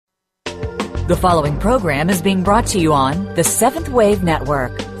The following program is being brought to you on the Seventh Wave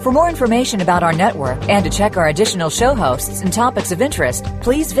Network. For more information about our network and to check our additional show hosts and topics of interest,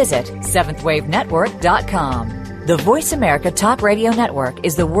 please visit seventhwavenetwork.com. The Voice America Talk Radio Network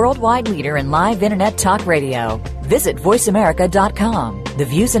is the worldwide leader in live Internet talk radio. Visit voiceamerica.com. The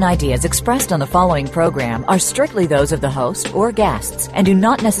views and ideas expressed on the following program are strictly those of the host or guests and do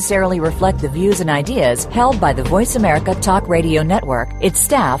not necessarily reflect the views and ideas held by the Voice America Talk Radio Network, its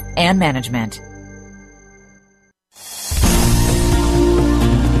staff, and management.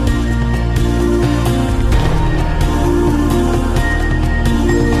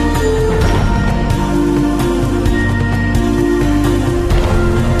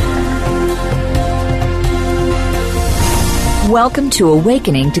 Welcome to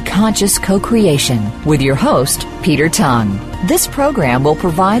Awakening to Conscious Co-Creation with your host, Peter Tongue. This program will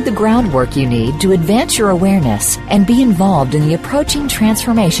provide the groundwork you need to advance your awareness and be involved in the approaching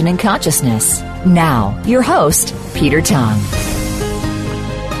transformation in consciousness. Now, your host, Peter Tongue.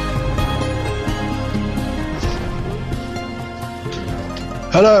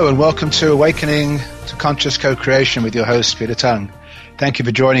 Hello and welcome to Awakening to Conscious Co-Creation with your host, Peter Tongue. Thank you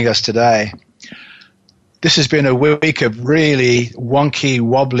for joining us today. This has been a week of really wonky,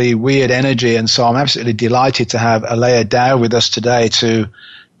 wobbly, weird energy, and so I'm absolutely delighted to have Alea Dow with us today to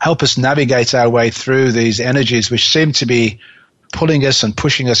help us navigate our way through these energies which seem to be pulling us and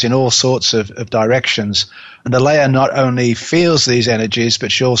pushing us in all sorts of directions. And Alea not only feels these energies,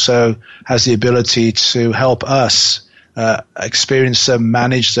 but she also has the ability to help us experience them,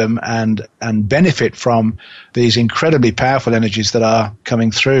 manage them, and benefit from these incredibly powerful energies that are coming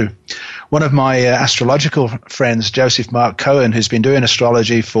through. One of my astrological friends, Joseph Mark Cohen, who's been doing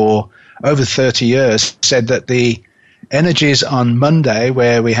astrology for over 30 years, said that the energies on Monday,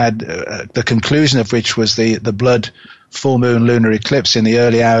 where we had the conclusion of which was the blood full moon lunar eclipse in the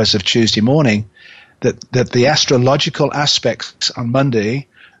early hours of Tuesday morning, that the astrological aspects on Monday,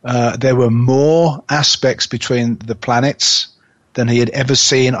 there were more aspects between the planets than he had ever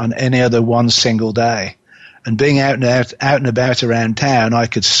seen on any other one single day. And being out and about around town, I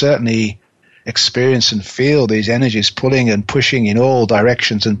could certainly experience and feel these energies pulling and pushing in all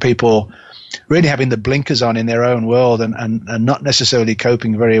directions, and people really having the blinkers on in their own world and not necessarily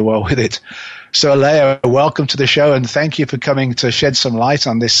coping very well with it. So, Alea, welcome to the show, and thank you for coming to shed some light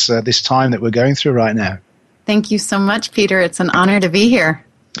on this time that we're going through right now. Thank you so much, Peter. It's an honor to be here.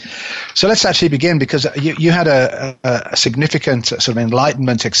 So let's actually begin, because you had a significant sort of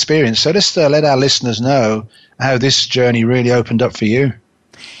enlightenment experience. So just let our listeners know how this journey really opened up for you.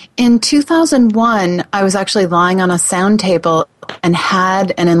 In 2001, I was actually lying on a sound table and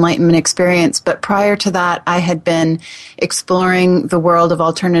had an enlightenment experience. But prior to that, I had been exploring the world of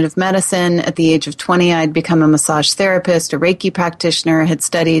alternative medicine. At the age of 20, I'd become a massage therapist, a Reiki practitioner, had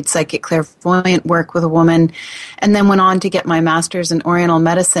studied psychic clairvoyant work with a woman, and then went on to get my master's in Oriental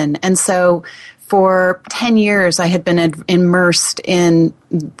medicine. And so for 10 years, I had been immersed in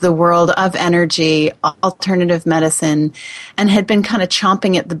the world of energy, alternative medicine, and had been kind of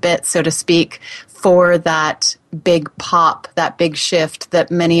chomping at the bit, so to speak, for that big pop, that big shift that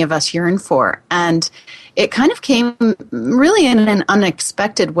many of us yearn for. And it kind of came really in an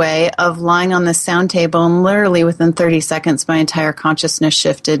unexpected way of lying on this sound table, and literally within 30 seconds, my entire consciousness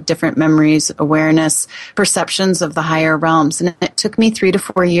shifted, different memories, awareness, perceptions of the higher realms. And it took me 3 to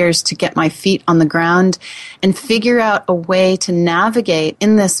 4 years to get my feet on the ground and figure out a way to navigate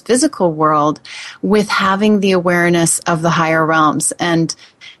in this physical world with having the awareness of the higher realms. And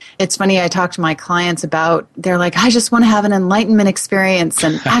it's funny, I talk to my clients about, they're like, I just want to have an enlightenment experience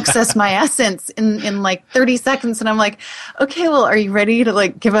and access my essence in like 30 seconds. And I'm like, okay, well, are you ready to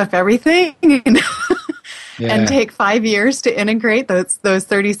like give up everything and take 5 years to integrate those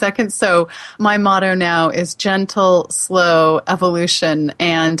 30 seconds? So my motto now is gentle, slow evolution,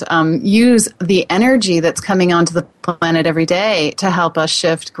 and use the energy that's coming onto the planet every day to help us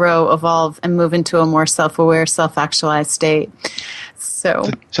shift, grow, evolve, and move into a more self-aware, self-actualized state. So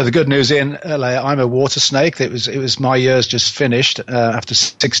the good news I'm a water snake. It was my years just finished after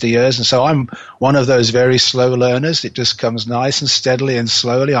 60 years, and so I'm one of those very slow learners. It just comes nice and steadily and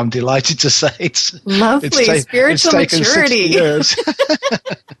slowly. I'm delighted to say it's lovely spiritual maturity. 60 years.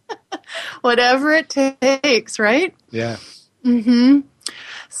 Whatever it takes, right? Yeah. Mm-hmm.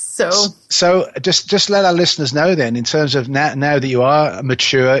 So just let our listeners know then, in terms of now that you are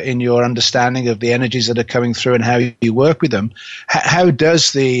mature in your understanding of the energies that are coming through and how you work with them, how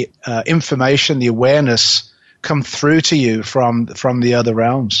does the information, the awareness come through to you from the other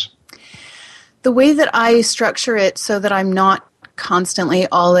realms? The way that I structure it so that I'm not constantly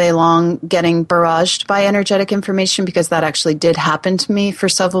all day long getting barraged by energetic information, because that actually did happen to me for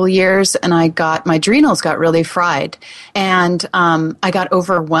several years, and my adrenals got really fried, and I got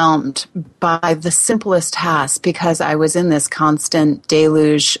overwhelmed by the simplest tasks because I was in this constant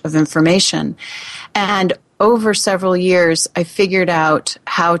deluge of information. And over several years, I figured out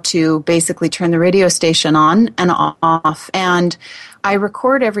how to basically turn the radio station on and off. And I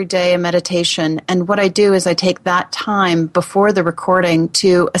record every day a meditation. And what I do is I take that time before the recording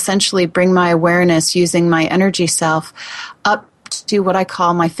to essentially bring my awareness using my energy self up to what I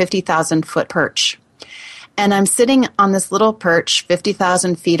call my 50,000 foot perch. And I'm sitting on this little perch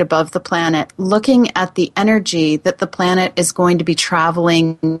 50,000 feet above the planet, looking at the energy that the planet is going to be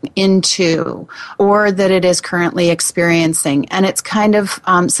traveling into, or that it is currently experiencing. And it's kind of,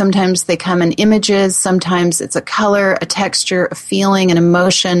 sometimes they come in images, sometimes it's a color, a texture, a feeling, an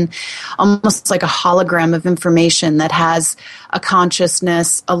emotion, almost like a hologram of information that has a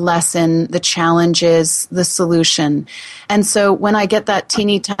consciousness, a lesson, the challenges, the solution. And so when I get that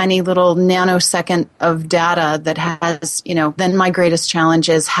teeny tiny little nanosecond of data that has, then my greatest challenge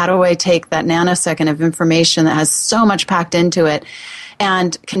is, how do I take that nanosecond of information that has so much packed into it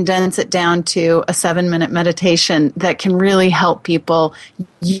and condense it down to a 7-minute meditation that can really help people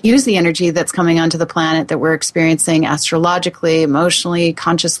use the energy that's coming onto the planet that we're experiencing astrologically, emotionally,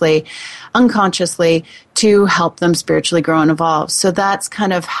 consciously, unconsciously, to help them spiritually grow and evolve. So that's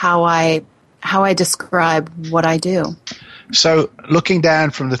kind of how I describe what I do. So, looking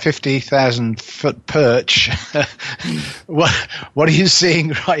down from the 50,000 foot perch, what are you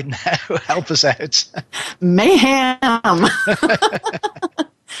seeing right now? Help us out. Mayhem.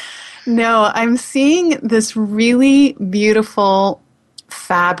 No, I'm seeing this really beautiful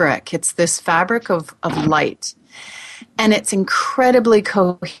fabric. It's this fabric of light. And it's incredibly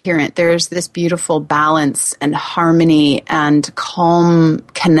coherent. There's this beautiful balance and harmony and calm,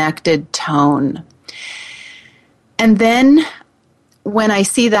 connected tone. And then when I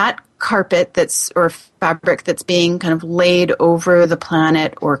see that carpet or fabric that's being kind of laid over the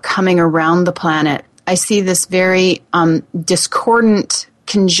planet or coming around the planet, I see this very discordant,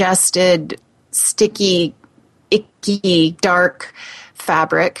 congested, sticky, icky, dark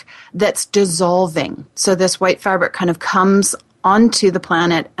fabric that's dissolving. So this white fabric kind of comes onto the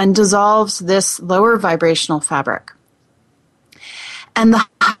planet and dissolves this lower vibrational fabric. And the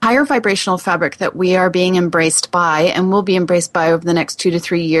higher vibrational fabric that we are being embraced by and will be embraced by over the next 2 to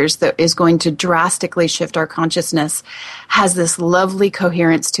 3 years, that is going to drastically shift our consciousness, has this lovely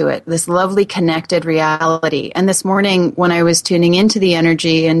coherence to it, this lovely connected reality. And this morning, when I was tuning into the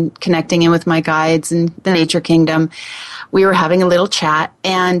energy and connecting in with my guides in the nature kingdom, we were having a little chat,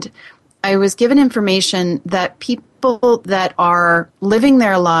 and I was given information that people that are living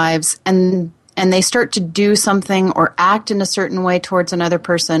their lives and they start to do something or act in a certain way towards another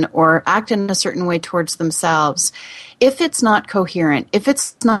person or act in a certain way towards themselves, if it's not coherent, if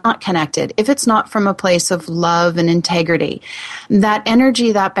it's not connected, if it's not from a place of love and integrity, that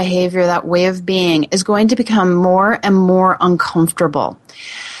energy, that behavior, that way of being is going to become more and more uncomfortable.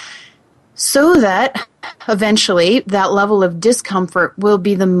 So that eventually that level of discomfort will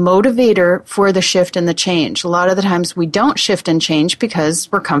be the motivator for the shift and the change. A lot of the times we don't shift and change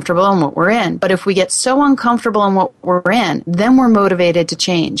because we're comfortable in what we're in. But if we get so uncomfortable in what we're in, then we're motivated to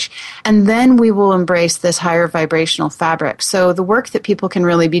change. And then we will embrace this higher vibrational fabric. So the work that people can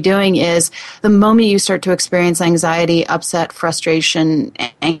really be doing is, the moment you start to experience anxiety, upset, frustration,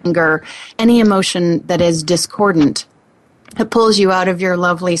 anger, any emotion that is discordant, it pulls you out of your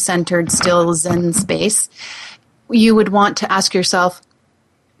lovely, centered, still Zen space, you would want to ask yourself,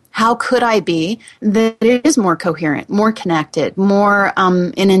 how could I be that it is more coherent, more connected, more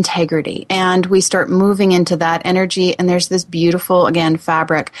in integrity? And we start moving into that energy, and there's this beautiful, again,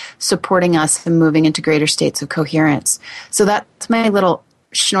 fabric supporting us and moving into greater states of coherence. So that's my little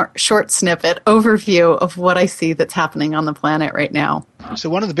short snippet overview of what I see that's happening on the planet right now. So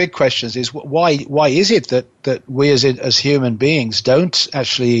one of the big questions is, why is it that we as human beings don't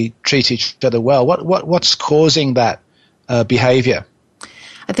actually treat each other well? What's causing that behavior?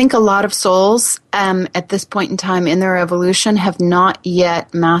 I think a lot of souls at this point in time in their evolution have not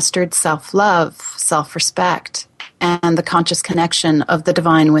yet mastered self-love, self-respect, and the conscious connection of the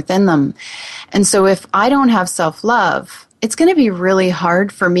divine within them. And so if I don't have self-love, it's going to be really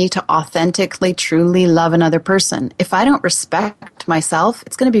hard for me to authentically, truly love another person. If I don't respect myself,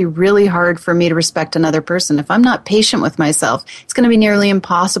 it's going to be really hard for me to respect another person. If I'm not patient with myself, it's going to be nearly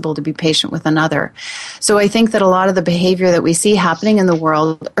impossible to be patient with another. So I think that a lot of the behavior that we see happening in the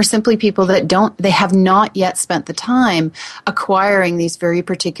world are simply people that they have not yet spent the time acquiring these very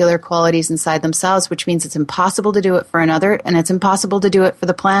particular qualities inside themselves, which means it's impossible to do it for another, and it's impossible to do it for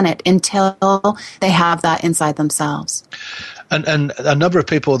the planet until they have that inside themselves. And a number of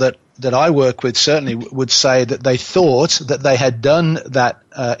people that I work with certainly would say that they thought that they had done that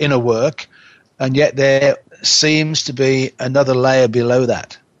inner work, and yet there seems to be another layer below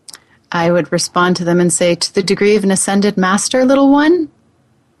that. I would respond to them and say, to the degree of an ascended master, little one.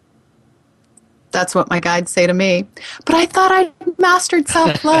 That's what my guides say to me. But I thought I mastered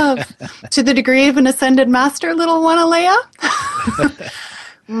self-love. To the degree of an ascended master, little one, Alea?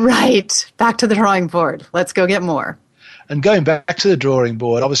 Right. Back to the drawing board. Let's go get more. And going back to the drawing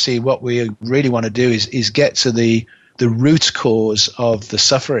board, obviously what we really want to do is get to the root cause of the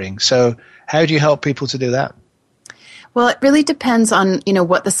suffering. So how do you help people to do that? Well, it really depends on,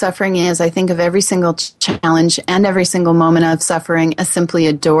 what the suffering is. I think of every single challenge and every single moment of suffering as simply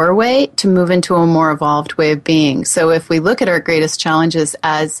a doorway to move into a more evolved way of being. So if we look at our greatest challenges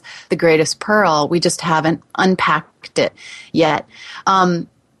as the greatest pearl, we just haven't unpacked it yet.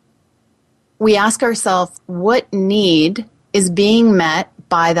 We ask ourselves, what need is being met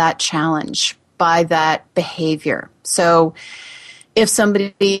by that challenge, by that behavior? So if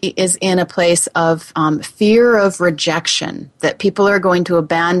somebody is in a place of fear of rejection, that people are going to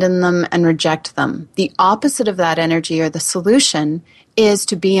abandon them and reject them, the opposite of that energy, or the solution, is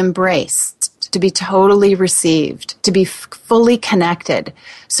to be embraced, to be totally received, to be fully connected.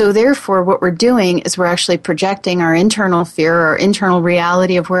 So therefore, what we're doing is we're actually projecting our internal fear, our internal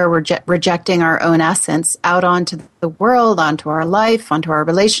reality of where we're rejecting our own essence out onto the world, onto our life, onto our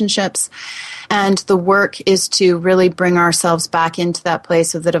relationships. And the work is to really bring ourselves back into that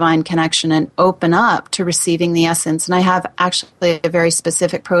place of the divine connection and open up to receiving the essence. And I have actually a very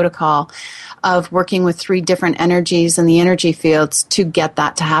specific protocol of working with 3 different energies in the energy fields to get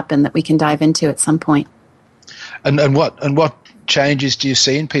that to happen, that we can dive into at some point. And what changes do you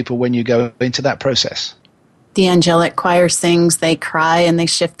see in people when you go into that process? The angelic choir sings, they cry, and they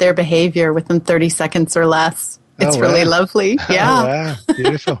shift their behavior within 30 seconds or less. It's really lovely. Yeah. Oh, wow.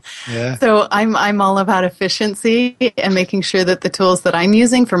 Beautiful. Yeah. So I'm all about efficiency and making sure that the tools that I'm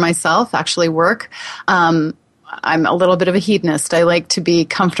using for myself actually work. I'm a little bit of a hedonist. I like to be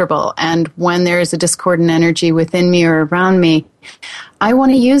comfortable. And when there is a discordant energy within me or around me, I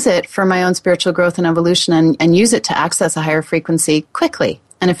want to use it for my own spiritual growth and evolution, and use it to access a higher frequency quickly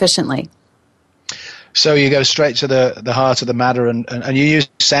and efficiently. So you go straight to the heart of the matter, and you use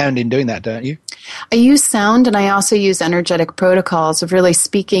sound in doing that, don't you? I use sound, and I also use energetic protocols of really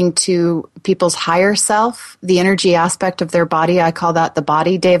speaking to people's higher self, the energy aspect of their body. I call that the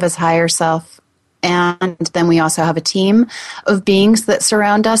body deva's higher self. And then we also have a team of beings that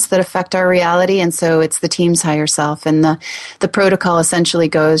surround us that affect our reality. And so it's the team's higher self. And the protocol essentially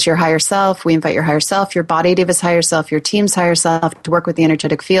goes, your higher self, we invite your higher self, your body deva's higher self, your team's higher self to work with the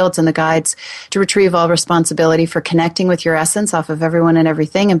energetic fields and the guides to retrieve all responsibility for connecting with your essence off of everyone and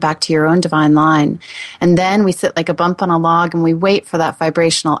everything and back to your own divine line. And then we sit like a bump on a log and we wait for that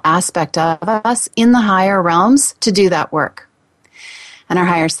vibrational aspect of us in the higher realms to do that work. And our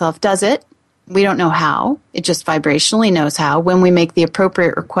higher self does it. We don't know how. It just vibrationally knows how when we make the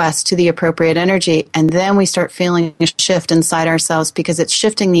appropriate request to the appropriate energy. And then we start feeling a shift inside ourselves because it's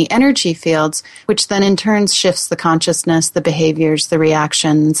shifting the energy fields, which then in turn shifts the consciousness, the behaviors, the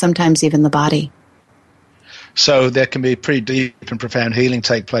reaction, and sometimes even the body. So there can be pretty deep and profound healing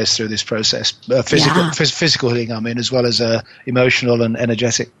take place through this process. Physical healing, as well as emotional and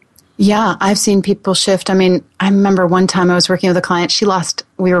energetic. Yeah, I've seen people shift. I remember one time I was working with a client.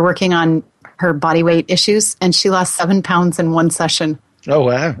 We were working on her body weight issues, and she lost 7 pounds in one session. Oh,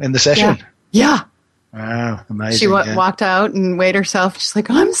 wow. In the session? Yeah. Wow, amazing. She walked out and weighed herself. She's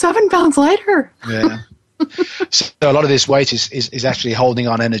like, I'm 7 pounds lighter. Yeah. So a lot of this weight is actually holding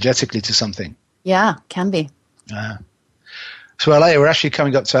on energetically to something. Yeah, can be. So Alea, we're actually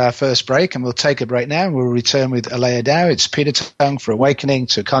coming up to our first break, and we'll take a break now. We'll return with Alea Dow. It's Peter Tung for Awakening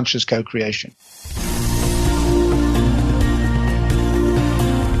to Conscious Co-Creation.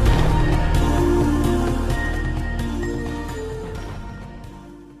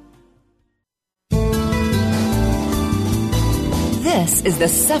 This is the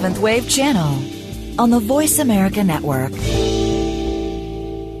Seventh Wave Channel on the Voice America Network.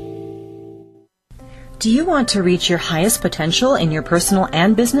 Do you want to reach your highest potential in your personal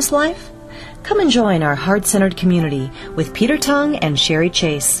and business life? Come and join our heart-centered community with Peter Tung and Sherry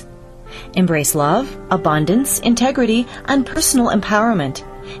Chase. Embrace love, abundance, integrity, and personal empowerment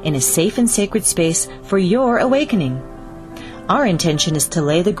in a safe and sacred space for your awakening. Our intention is to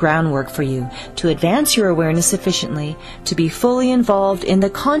lay the groundwork for you to advance your awareness sufficiently to be fully involved in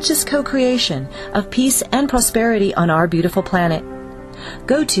the conscious co-creation of peace and prosperity on our beautiful planet.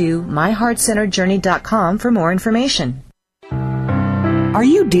 Go to myheartcenteredjourney.com for more information. Are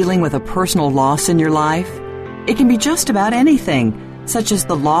you dealing with a personal loss in your life? It can be just about anything, such as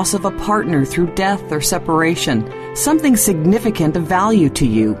the loss of a partner through death or separation, something significant of value to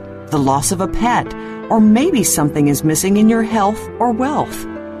you, the loss of a pet, or maybe something is missing in your health or wealth.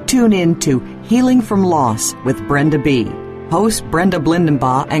 Tune in to Healing from Loss with Brenda B. Host Brenda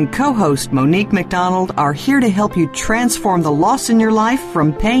Blindenbaugh and co-host Monique McDonald are here to help you transform the loss in your life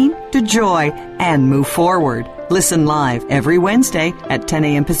from pain to joy and move forward. Listen live every Wednesday at 10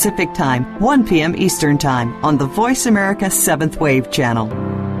 a.m. Pacific Time, 1 p.m. Eastern Time on the Voice America 7th Wave channel.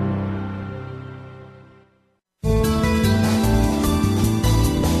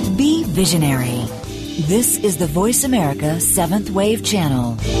 Be visionary. This is the Voice America 7th Wave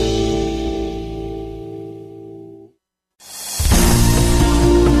channel.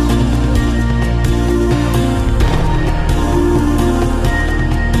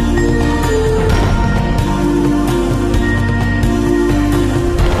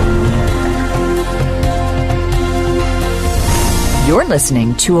 You're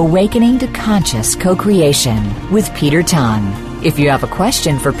listening to Awakening to Conscious Co-Creation with Peter Tung. If you have a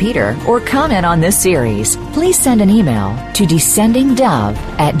question for Peter or comment on this series, please send an email to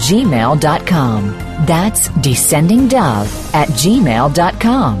descendingdove@gmail.com. That's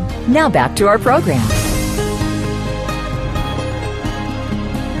descendingdove@gmail.com. Now back to our program.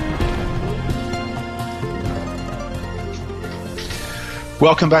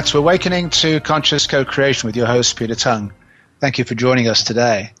 Welcome back to Awakening to Conscious Co-Creation with your host, Peter Tung. Thank you for joining us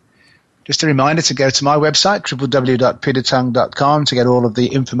today. Just a reminder to go to my website, www.petertung.com, to get all of the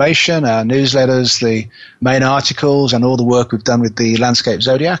information, our newsletters, the main articles, and all the work we've done with the Landscape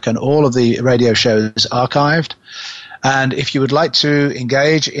Zodiac, and all of the radio shows archived. And if you would like to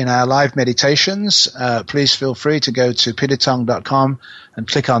engage in our live meditations, please feel free to go to petertung.com and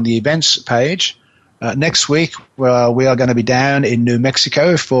click on the events page. Next week, we are going to be down in New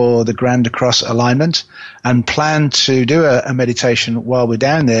Mexico for the Grand Cross alignment and plan to do a meditation while we're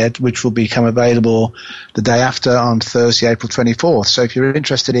down there, which will become available the day after on Thursday, April 24th. So if you're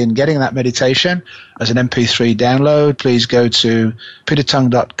interested in getting that meditation as an MP3 download, please go to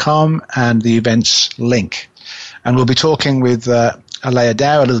petertung.com and the events link. And we'll be talking with Alea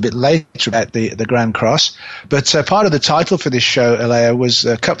Dow a little bit later about the Grand Cross. But part of the title for this show, Alea, was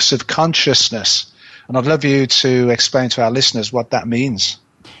Cups of Consciousness. And I'd love you to explain to our listeners what that means.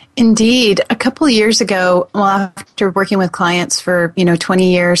 Indeed. A couple of years ago, after working with clients for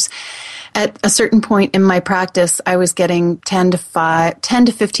 20 years, at a certain point in my practice, I was getting 10 to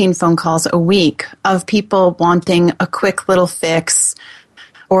 15 phone calls a week of people wanting a quick little fix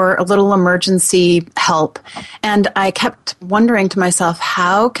or a little emergency help. And I kept wondering to myself,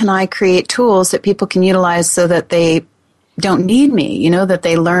 how can I create tools that people can utilize so that they don't need me, that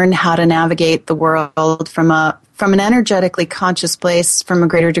they learn how to navigate the world from an energetically conscious place, from a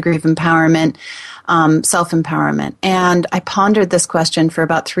greater degree of empowerment, self-empowerment. And I pondered this question for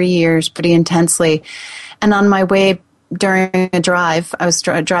about 3 years pretty intensely. And on my way during a drive, I was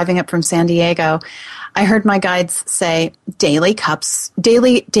driving up from San Diego, I heard my guides say, daily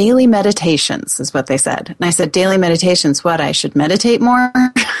meditations is what they said. And I said, daily meditations, what, I should meditate more?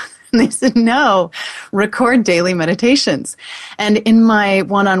 And they said, no, record daily meditations. And in my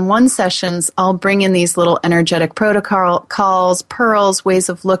one-on-one sessions, I'll bring in these little energetic protocols, pearls, ways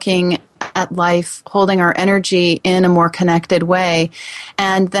of looking at life, holding our energy in a more connected way.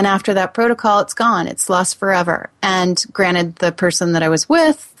 And then after that protocol, it's gone. It's lost forever. And granted, the person that I was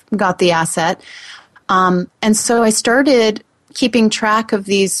with got the asset. And so I started keeping track of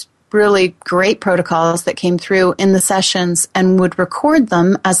these really great protocols that came through in the sessions and would record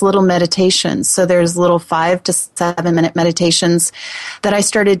them as little meditations. So there's little 5 to 7 minute meditations that I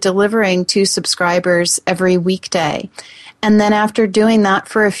started delivering to subscribers every weekday. And then after doing that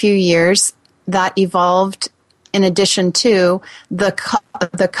for a few years, that evolved in addition to the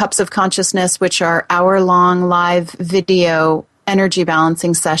Cups of Consciousness, which are hour-long live video energy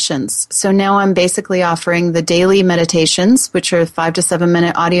balancing sessions. So now I'm basically offering the daily meditations, which are 5 to 7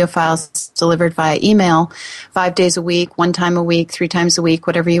 minute audio files delivered via email, 5 days a week, 1 time a week, 3 times a week,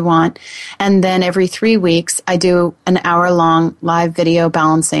 whatever you want. And then every 3 weeks, I do an hour-long live video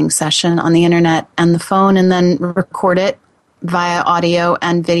balancing session on the internet and the phone, and then record it via audio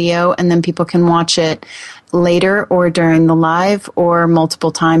and video, and then people can watch it later or during the live or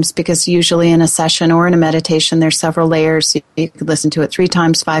multiple times, because usually in a session or in a meditation there's several layers. You could listen to it 3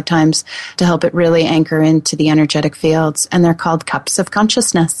 times, 5 times to help it really anchor into the energetic fields, and they're called Cups of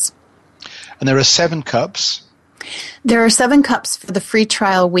Consciousness. And there are 7 cups. There are 7 cups for the free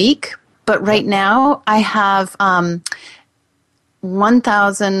trial week, but right now I have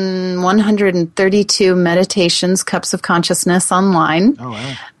 1,132 meditations, Cups of Consciousness online. Oh,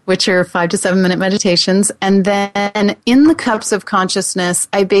 wow. Which are 5 to 7 minute meditations. And then in the Cups of Consciousness,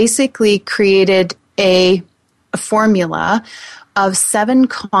 I basically created a formula of 7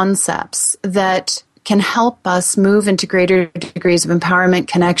 concepts that can help us move into greater degrees of empowerment,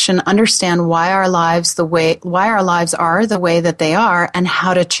 connection, understand why our lives are the way that they are, and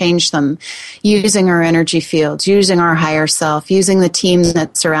how to change them using our energy fields, using our higher self, using the team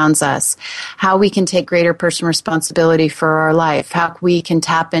that surrounds us, how we can take greater personal responsibility for our life, how we can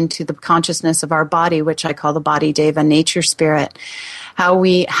tap into the consciousness of our body, which I call the body deva, nature spirit, how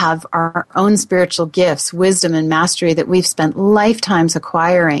we have our own spiritual gifts, wisdom and mastery that we've spent lifetimes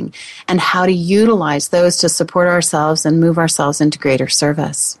acquiring, and how to utilize those to support ourselves and move ourselves into greater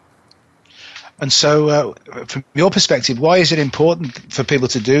service. And so, from your perspective, why is it important for people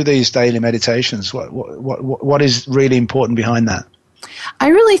to do these daily meditations? What is really important behind that? I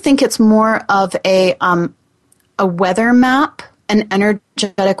really think it's more of a weather map, an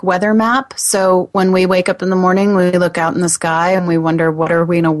energetic weather map. So when we wake up in the morning, we look out in the sky and we wonder, what are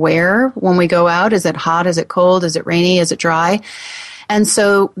we going to wear when we go out? Is it hot? Is it cold? Is it rainy? Is it dry? And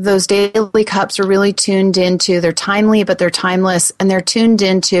so those daily cups are really tuned into, they're timely, but they're timeless, and they're tuned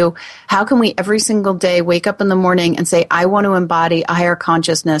into how can we every single day wake up in the morning and say, I want to embody a higher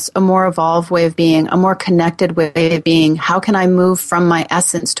consciousness, a more evolved way of being, a more connected way of being. How can I move from my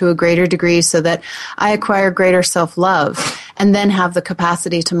essence to a greater degree so that I acquire greater self-love, and then have the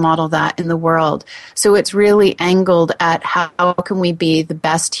capacity to model that in the world? So it's really angled at how can we be the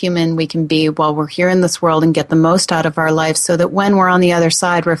best human we can be while we're here in this world and get the most out of our life, so that when we're on the other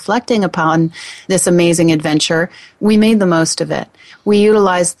side reflecting upon this amazing adventure, we made the most of it. We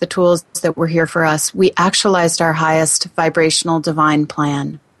utilized the tools that were here for us. We actualized our highest vibrational divine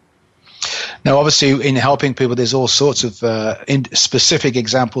plan. Now, obviously, in helping people, there's all sorts of specific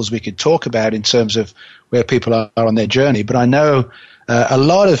examples we could talk about in terms of where people are on their journey. But I know a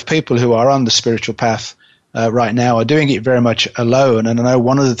lot of people who are on the spiritual path right now are doing it very much alone. And I know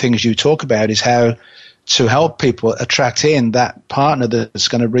one of the things you talk about is how to help people attract in that partner that's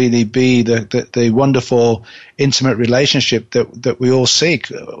going to really be the wonderful, intimate relationship that we all seek.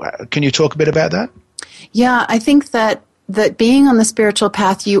 Can you talk a bit about that? Yeah, I think that being on the spiritual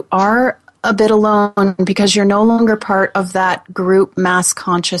path, you are a bit alone because you're no longer part of that group mass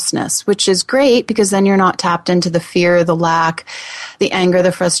consciousness, which is great because then you're not tapped into the fear, the lack, the anger,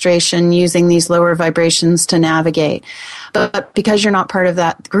 the frustration, using these lower vibrations to navigate. But because you're not part of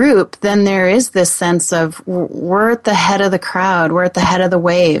that group, then there is this sense of we're at the head of the crowd, we're at the head of the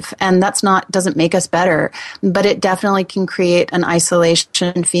wave, and doesn't make us better, but it definitely can create an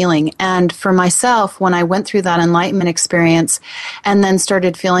isolation feeling. And for myself, when I went through that enlightenment experience and then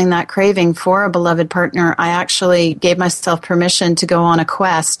started feeling that craving for a beloved partner, I actually gave myself permission to go on a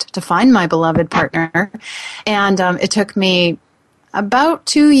quest to find my beloved partner. And it took me about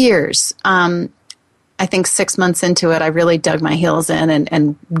 2 years. I think 6 months into it, I really dug my heels in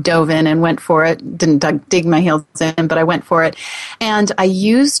and dove in and went for it. Didn't dig my heels in, but I went for it. And I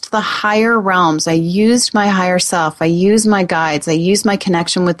used the higher realms. I used my higher self. I used my guides. I used my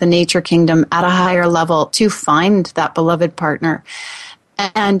connection with the nature kingdom at a higher level to find that beloved partner.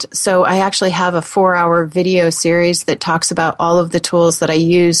 And so I actually have a 4-hour video series that talks about all of the tools that I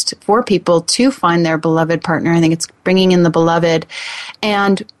used for people to find their beloved partner. I think it's bringing in the beloved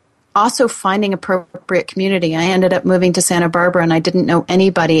and also finding appropriate community. I ended up moving to Santa Barbara and I didn't know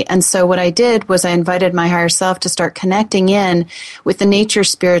anybody. And so what I did was I invited my higher self to start connecting in with the nature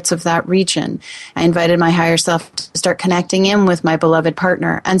spirits of that region. I invited my higher self to start connecting in with my beloved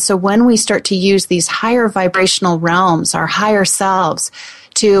partner. And so when we start to use these higher vibrational realms, our higher selves,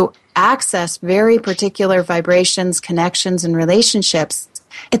 to access very particular vibrations, connections, and relationships,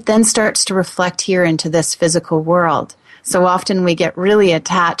 it then starts to reflect here into this physical world. So often we get really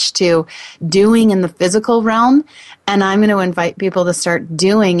attached to doing in the physical realm, and I'm going to invite people to start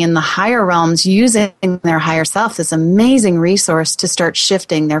doing in the higher realms using their higher self, this amazing resource to start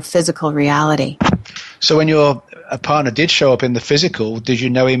shifting their physical reality. So when your partner did show up in the physical, did you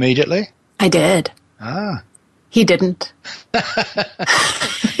know immediately? I did. Ah. He didn't.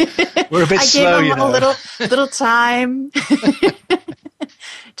 We're a bit slow, I gave him a little time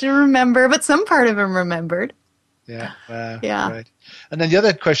to remember, but some part of him remembered. Yeah. Yeah. Great. And then the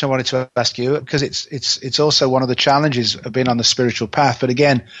other question I wanted to ask you, because it's also one of the challenges of being on the spiritual path. But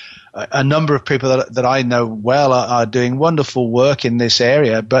again, a number of people that I know well are doing wonderful work in this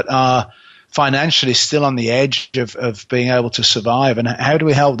area, but are financially still on the edge of being able to survive. And how do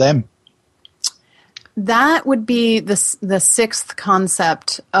we help them? That would be the sixth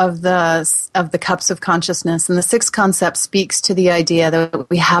concept of the cups of consciousness, and the sixth concept speaks to the idea that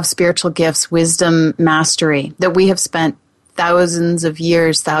we have spiritual gifts, wisdom, mastery that we have spent thousands of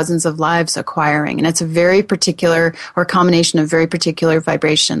years, thousands of lives acquiring, and it's a very particular or combination of very particular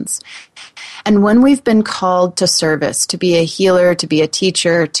vibrations. And when we've been called to service, to be a healer, to be a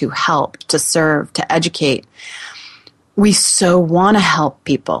teacher, to help, to serve, to educate, we so want to help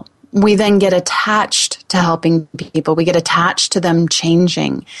people. We then get attached to helping people. We get attached to them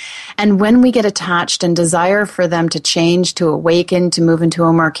changing. And when we get attached and desire for them to change, to awaken, to move into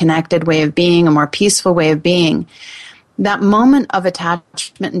a more connected way of being, a more peaceful way of being, that moment of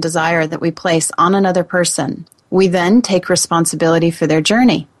attachment and desire that we place on another person, we then take responsibility for their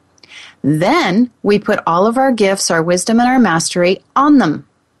journey. Then we put all of our gifts, our wisdom, and our mastery on them.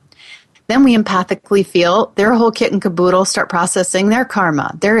 Then we empathically feel their whole kit and caboodle, start processing their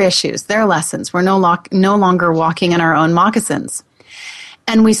karma, their issues, their lessons. We're no longer walking in our own moccasins.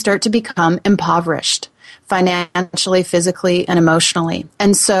 And we start to become impoverished financially, physically, and emotionally.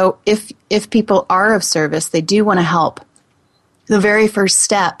 And so if people are of service, they do want to help. The very first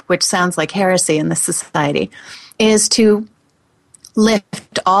step, which sounds like heresy in this society, is to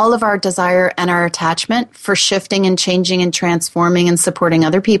lift all of our desire and our attachment for shifting and changing and transforming and supporting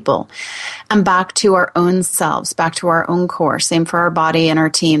other people and back to our own selves, back to our own core. Same for our body and our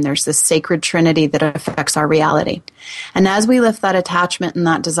team. There's this sacred trinity that affects our reality. And as we lift that attachment and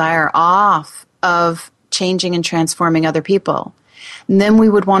that desire off of changing and transforming other people, then we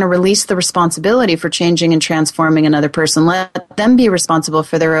would want to release the responsibility for changing and transforming another person. Let them be responsible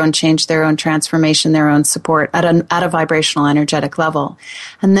for their own change, their own transformation, their own support at a vibrational, energetic level.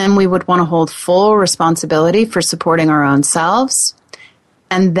 And then we would want to hold full responsibility for supporting our own selves.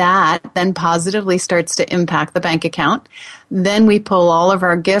 And that then positively starts to impact the bank account. Then we pull all of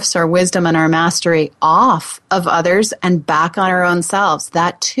our gifts, our wisdom, and our mastery off of others and back on our own selves.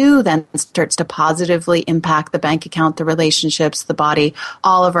 That too then starts to positively impact the bank account, the relationships, the body,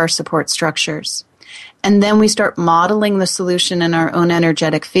 all of our support structures. And then we start modeling the solution in our own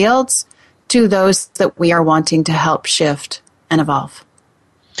energetic fields to those that we are wanting to help shift and evolve.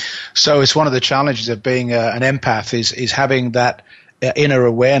 So it's one of the challenges of being an empath is having that inner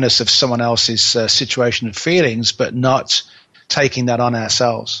awareness of someone else's situation and feelings, but not taking that on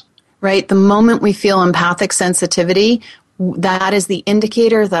ourselves. Right. The moment we feel empathic sensitivity, that is the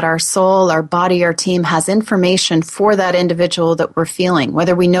indicator that our soul, our body, our team has information for that individual that we're feeling,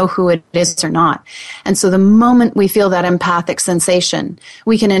 whether we know who it is or not. And so the moment we feel that empathic sensation,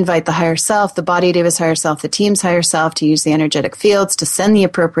 we can invite the higher self, the body to his higher self, the team's higher self to use the energetic fields to send the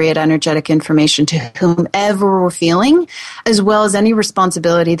appropriate energetic information to whomever we're feeling, as well as any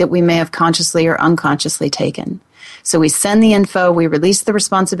responsibility that we may have consciously or unconsciously taken. So we send the info, we release the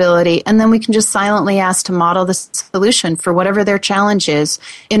responsibility, and then we can just silently ask to model the solution for whatever their challenge is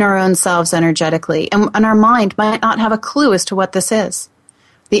in our own selves energetically. And our mind might not have a clue as to what this is.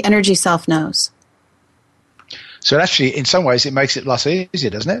 The energy self knows. So actually, in some ways, it makes it less easier,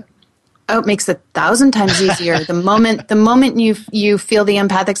 doesn't it? Oh, it makes it 1,000 times easier. The moment you feel the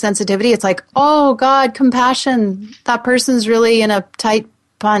empathic sensitivity, it's like, oh, God, compassion. That person's really in a tight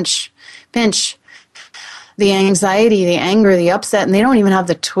pinch. The anxiety, the anger, the upset, and they don't even have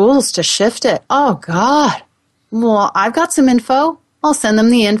the tools to shift it. Oh, God. Well, I've got some info. I'll send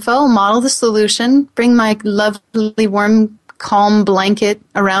them the info, model the solution, bring my lovely, warm, calm blanket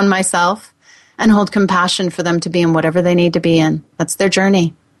around myself, and hold compassion for them to be in whatever they need to be in. That's their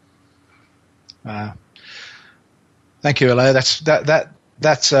journey. Wow. Thank you, Alea.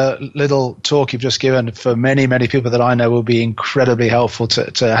 That's a little talk you've just given for many, many people that I know will be incredibly helpful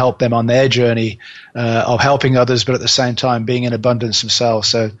to help them on their journey of helping others, but at the same time being in abundance themselves.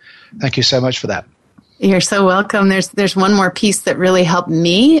 So thank you so much for that. You're so welcome. There's one more piece that really helped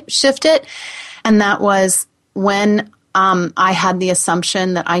me shift it, and that was when I had the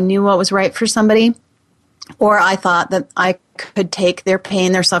assumption that I knew what was right for somebody, or I thought that I could take their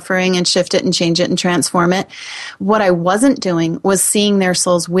pain, their suffering, and shift it and change it and transform it. What I wasn't doing was seeing their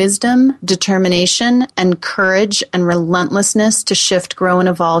soul's wisdom, determination, and courage and relentlessness to shift, grow, and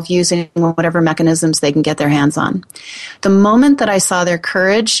evolve using whatever mechanisms they can get their hands on. The moment that I saw their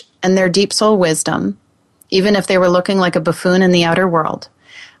courage and their deep soul wisdom, even if they were looking like a buffoon in the outer world,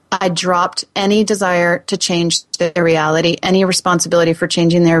 I dropped any desire to change their reality, any responsibility for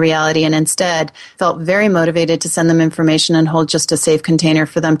changing their reality, and instead felt very motivated to send them information and hold just a safe container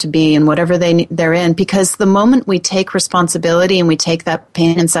for them to be in whatever they're in. Because the moment we take responsibility and we take that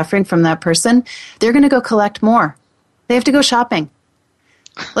pain and suffering from that person, they're going to go collect more. They have to go shopping.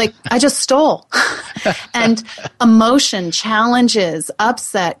 Like, I just stole. And emotion, challenges,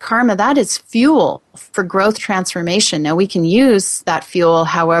 upset, karma, that is fuel for growth transformation. Now, we can use that fuel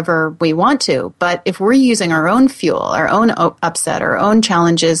however we want to, but if we're using our own fuel, our own upset, our own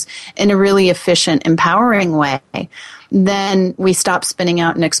challenges in a really efficient, empowering way, then we stop spinning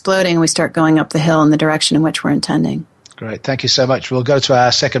out and exploding, and we start going up the hill in the direction in which we're intending. Great. Thank you so much. We'll go to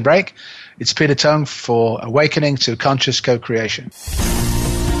our second break. It's Peter Tongue for Awakening to Conscious Co-Creation.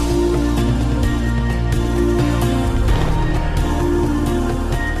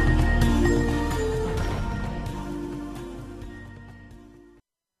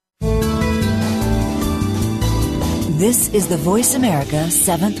 This is the Voice America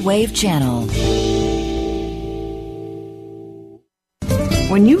 7th Wave Channel.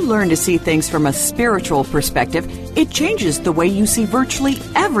 When you learn to see things from a spiritual perspective, it changes the way you see virtually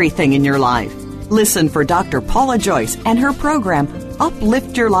everything in your life. Listen for Dr. Paula Joyce and her program,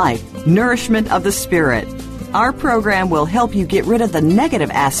 Uplift Your Life, Nourishment of the Spirit. Our program will help you get rid of the negative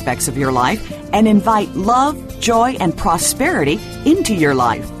aspects of your life and invite love, joy, and prosperity into your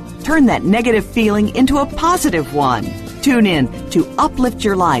life. Turn that negative feeling into a positive one. Tune in to Uplift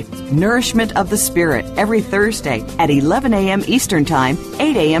Your Life, Nourishment of the Spirit every Thursday at 11 a.m. Eastern Time,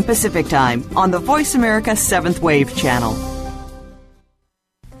 8 a.m. Pacific Time on the Voice America 7th Wave Channel.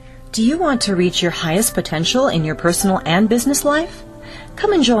 Do you want to reach your highest potential in your personal and business life?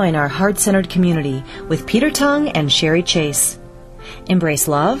 Come and join our heart-centered community with Peter Tongue and Sherry Chase. Embrace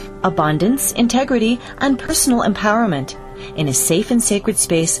love, abundance, integrity, and personal empowerment in a safe and sacred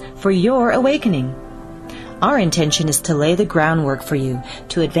space for your awakening. Our intention is to lay the groundwork for you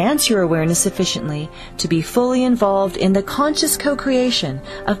to advance your awareness sufficiently to be fully involved in the conscious co-creation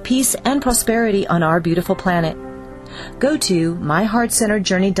of peace and prosperity on our beautiful planet. Go to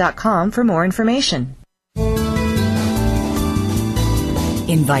myheartcenteredjourney.com for more information.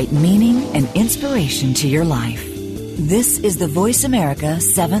 Invite meaning and inspiration to your life. This is the Voice America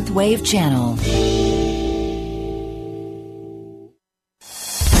 7th Wave Channel.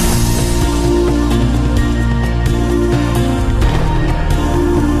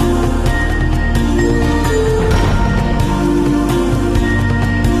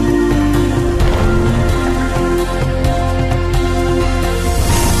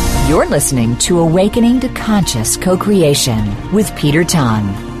 You're listening to Awakening to Conscious Co-Creation with Peter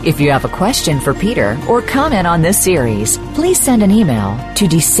Tongue. If you have a question for Peter or comment on this series, please send an email to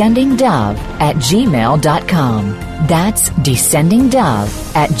descendingdove@gmail.com. That's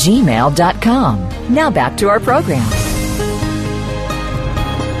descendingdove@gmail.com. Now back to our program.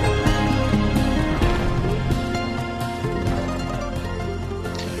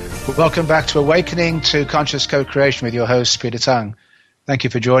 Welcome back to Awakening to Conscious Co-Creation with your host, Peter Tongue. Thank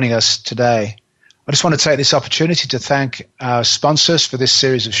you for joining us today. I just want to take this opportunity to thank our sponsors for this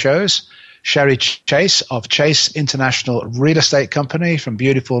series of shows, Sherry Chase of Chase International Real Estate Company from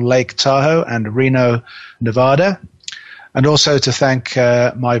beautiful Lake Tahoe and Reno, Nevada, and also to thank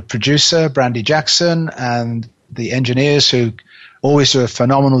my producer, Brandy Jackson, and the engineers who always do a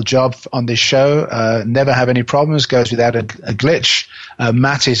phenomenal job on this show, never have any problems, goes without a glitch.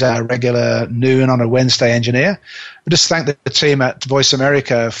 Matt is our regular noon on a Wednesday engineer. I just thank the team at Voice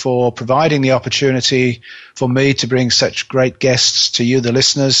America for providing the opportunity for me to bring such great guests to you, the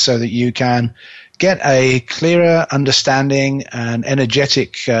listeners, so that you can get a clearer understanding and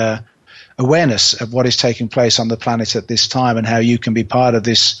energetic awareness of what is taking place on the planet at this time and how you can be part of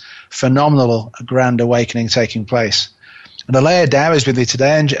this phenomenal grand awakening taking place. And Alea Dow is with me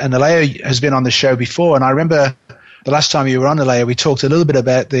today, and Alea has been on the show before, and I remember the last time you were on, Alea, we talked a little bit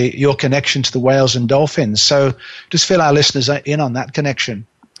about your connection to the whales and dolphins. So just fill our listeners in on that connection.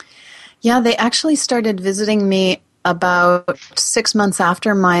 Yeah, they actually started visiting me about 6 months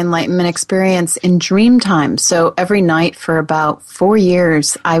after my enlightenment experience in dream time. So every night for about 4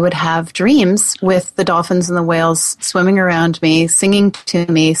 years, I would have dreams with the dolphins and the whales swimming around me, singing to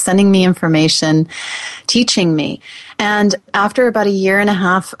me, sending me information, teaching me. And after about 1.5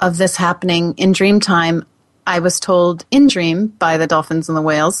 years of this happening in dream time, I was told in dream by the dolphins and the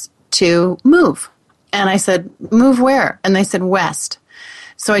whales to move. And I said, move where? And they said, west.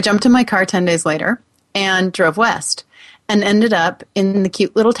 So I jumped in my car 10 days later and drove west and ended up in the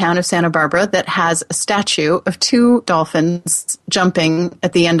cute little town of Santa Barbara that has a statue of 2 dolphins jumping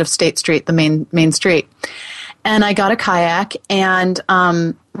at the end of State Street, the main street. And I got a kayak, and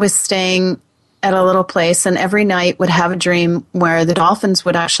was staying at a little place, and every night would have a dream where the dolphins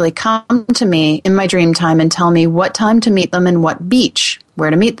would actually come to me in my dream time and tell me what time to meet them and what beach, where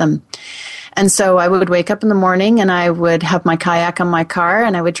to meet them. And so I would wake up in the morning and I would have my kayak on my car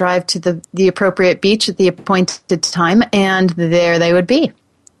and I would drive to the appropriate beach at the appointed time, and there they would be.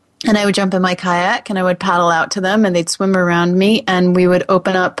 And I would jump in my kayak and I would paddle out to them and they'd swim around me, and we would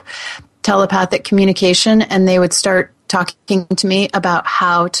open up telepathic communication, and they would start talking to me about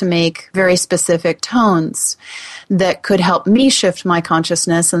how to make very specific tones that could help me shift my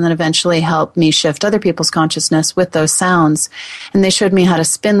consciousness and then eventually help me shift other people's consciousness with those sounds. And they showed me how to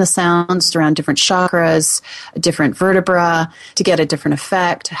spin the sounds around different chakras, different vertebra to get a different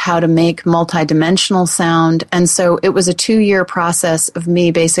effect, how to make multidimensional sound. And so it was a 2-year process of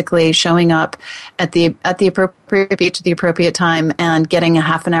me basically showing up at the appropriate beach at the appropriate time and getting a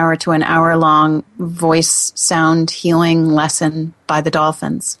half an hour to an hour long voice sound healing lesson by the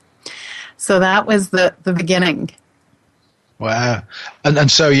dolphins. So that was the beginning. Wow.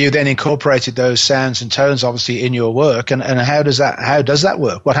 And so you then incorporated those sounds and tones obviously in your work, and how does that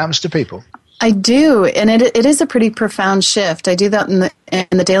work? What happens to people? I do, and it is a pretty profound shift. I do that in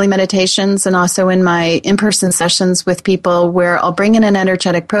the daily meditations and also in my in-person sessions with people, where I'll bring in an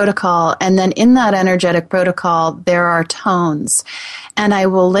energetic protocol, and then in that energetic protocol there are tones. And I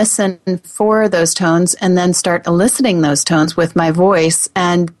will listen for those tones and then start eliciting those tones with my voice,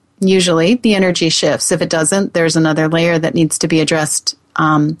 and usually the energy shifts. If it doesn't, there's another layer that needs to be addressed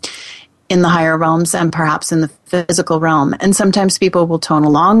in the higher realms and perhaps in the physical realm. And sometimes people will tone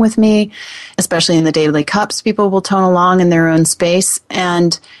along with me, especially in the daily cups. People will tone along in their own space.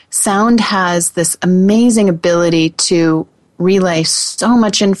 And sound has this amazing ability to relay so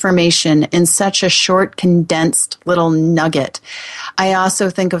much information in such a short, condensed little nugget. I also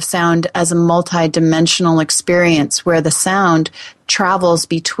think of sound as a multi-dimensional experience where the sound travels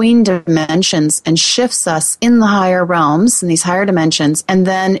between dimensions and shifts us in the higher realms, in these higher dimensions, and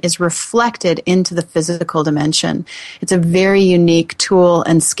then is reflected into the physical dimension. It's a very unique tool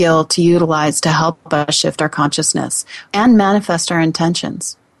and skill to utilize to help us shift our consciousness and manifest our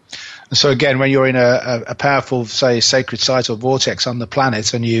intentions. So again, when you're in a powerful, say, sacred site or vortex on the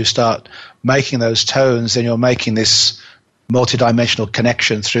planet and you start making those tones, then you're making this multidimensional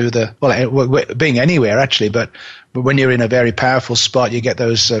connection through being anywhere actually, but when you're in a very powerful spot, you get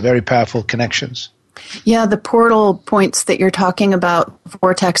those very powerful connections. Yeah, the portal points that you're talking about,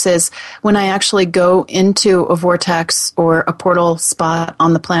 vortexes, when I actually go into a vortex or a portal spot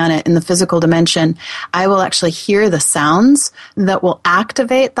on the planet in the physical dimension, I will actually hear the sounds that will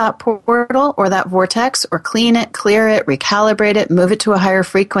activate that portal or that vortex or clean it, clear it, recalibrate it, move it to a higher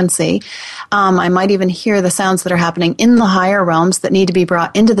frequency. I might even hear the sounds that are happening in the higher realms that need to be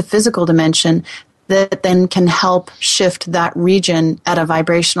brought into the physical dimension that then can help shift that region at a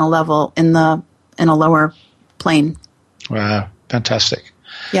vibrational level in a lower plane. Wow, fantastic.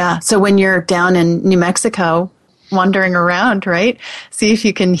 Yeah, so when you're down in New Mexico wandering around, right, see if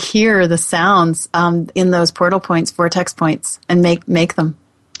you can hear the sounds in those portal points, vortex points, and make them.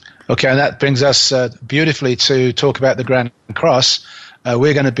 Okay, and that brings us beautifully to talk about the Grand Cross.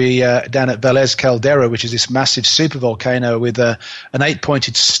 We're going to be down at Velez Caldera, which is this massive supervolcano with an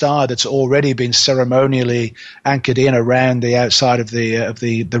 8-pointed star that's already been ceremonially anchored in around the outside of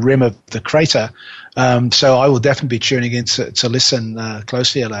the rim of the crater. So I will definitely be tuning in to listen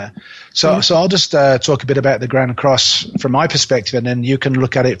closely, Alaia. So I'll just talk a bit about the Grand Cross from my perspective, and then you can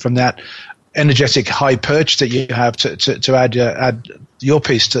look at it from that energetic high perch that you have to add your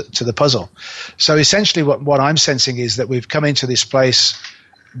piece to the puzzle. So essentially what I'm sensing is that we've come into this place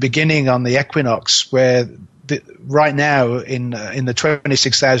beginning on the equinox where right now in the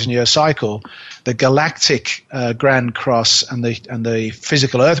 26,000 year cycle, the galactic Grand Cross and the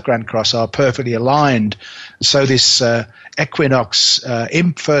physical Earth Grand Cross are perfectly aligned. So this equinox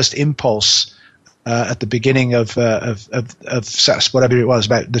first impulse at the beginning of whatever it was,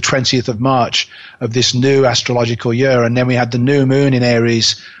 about the 20th of March of this new astrological year. And then we had the new moon in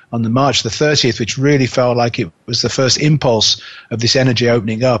Aries on the March the 30th, which really felt like it was the first impulse of this energy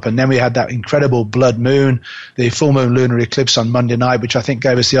opening up. And then we had that incredible blood moon, the full moon lunar eclipse on Monday night, which I think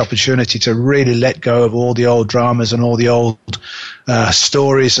gave us the opportunity to really let go of all the old dramas and all the old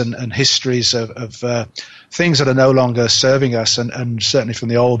stories and histories of things that are no longer serving us, and certainly from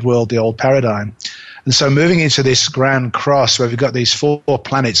the old world, the old paradigm. And so moving into this Grand Cross where we've got these 4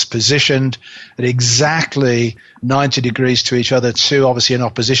 planets positioned at exactly 90 degrees to each other, 2 obviously in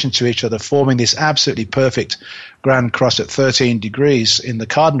opposition to each other, forming this absolutely perfect Grand Cross at 13 degrees in the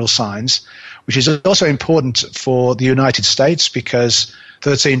cardinal signs, which is also important for the United States because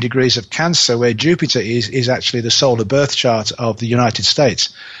 13 degrees of Cancer, where Jupiter is actually the solar birth chart of the United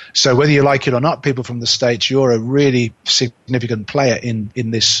States. So whether you like it or not, people from the States, you're a really significant player in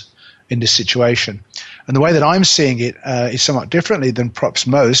this situation. And the way that I'm seeing it is somewhat differently than perhaps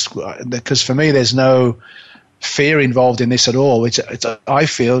most, because for me there's no fear involved in this at all. I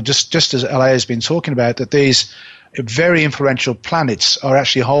feel, just as LA has been talking about, that these very influential planets are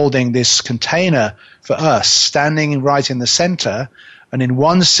actually holding this container for us, standing right in the center. And in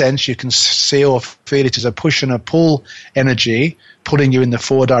one sense, you can see or feel it as a push and a pull energy, pulling you in the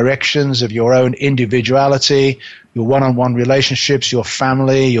four directions of your own individuality, your one-on-one relationships, your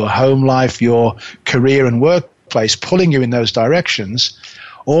family, your home life, your career and workplace, pulling you in those directions.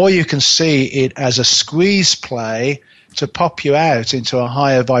 Or you can see it as a squeeze play to pop you out into a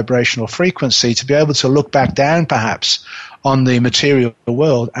higher vibrational frequency, to be able to look back down perhaps on the material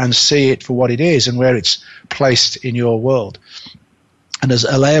world and see it for what it is and where it's placed in your world. And as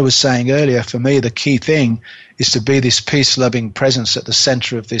Alea was saying earlier, for me, the key thing is to be this peace-loving presence at the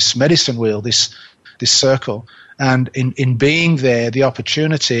center of this medicine wheel, this circle. And in being there, the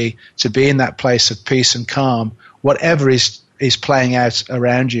opportunity to be in that place of peace and calm, whatever is playing out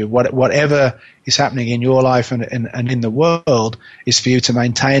around you, whatever is happening in your life and in the world, is for you to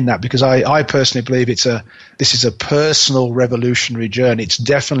maintain that. Because I personally believe this is a personal revolutionary journey. It's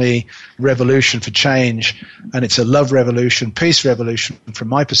definitely revolution for change, and it's a love revolution, peace revolution from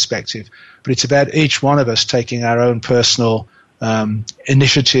my perspective. But it's about each one of us taking our own personal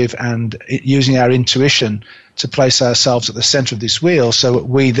initiative and using our intuition to place ourselves at the center of this wheel, so that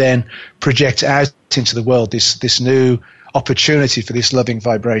we then project out into the world this new opportunity for this loving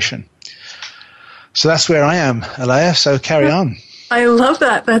vibration. So that's where I am, Alea, so carry on. I love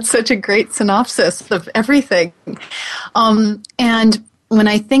that. That's such a great synopsis of everything. And when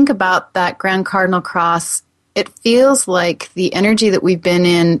I think about that Grand Cardinal Cross, it feels like the energy that we've been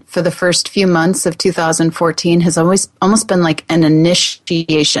in for the first few months of 2014 has almost been like an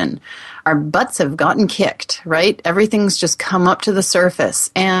initiation. Our butts have gotten kicked, right? Everything's just come up to the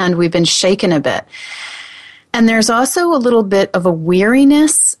surface, and we've been shaken a bit. And there's also a little bit of a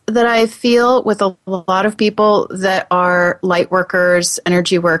weariness that I feel with a lot of people that are light workers,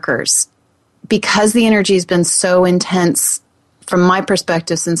 energy workers, because the energy has been so intense from my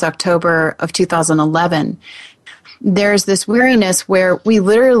perspective since October of 2011. There's this weariness where we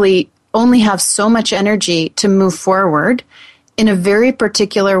literally only have so much energy to move forward in a very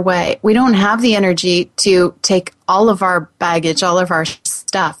particular way. We don't have the energy to take all of our baggage, all of our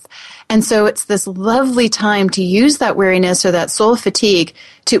stuff. And so it's this lovely time to use that weariness or that soul fatigue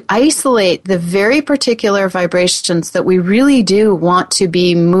to isolate the very particular vibrations that we really do want to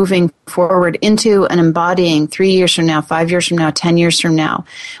be moving forward into and embodying 3 years from now, 5 years from now, 10 years from now.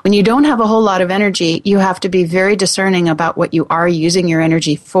 When you don't have a whole lot of energy, you have to be very discerning about what you are using your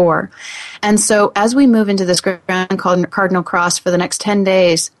energy for. And so as we move into this Grand Cardinal Cross for the next 10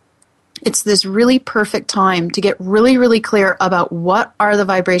 days, it's this really perfect time to get really, really clear about what are the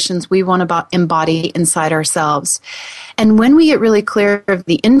vibrations we want to embody inside ourselves. And when we get really clear of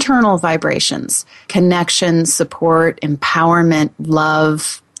the internal vibrations, connection, support, empowerment,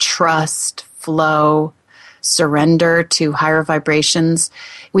 love, trust, flow, surrender to higher vibrations,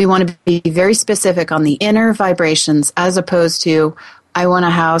 we want to be very specific on the inner vibrations as opposed to, I want a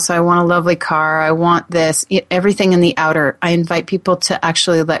house, I want a lovely car, I want this, everything in the outer. I invite people to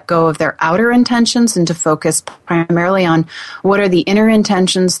actually let go of their outer intentions and to focus primarily on what are the inner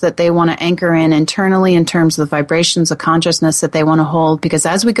intentions that they want to anchor in internally in terms of the vibrations of consciousness that they want to hold. Because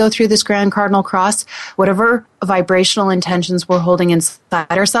as we go through this Grand Cardinal Cross, whatever vibrational intentions we're holding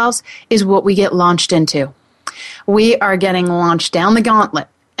inside ourselves is what we get launched into. We are getting launched down the gauntlet.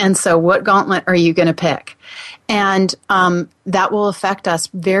 And so what gauntlet are you going to pick? And that will affect us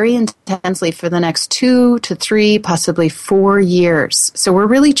very intensely for the next 2 to 3, possibly 4 years. So we're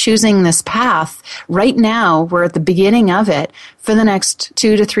really choosing this path right now. We're at the beginning of it for the next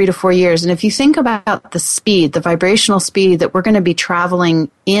 2 to 3 to 4 years. And if you think about the speed, the vibrational speed that we're going to be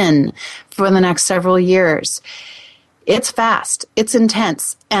traveling in for the next several years, it's fast, it's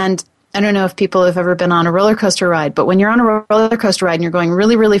intense. And I don't know if people have ever been on a roller coaster ride, but when you're on a roller coaster ride and you're going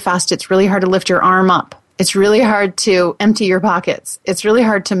really, really fast, it's really hard to lift your arm up. It's really hard to empty your pockets. It's really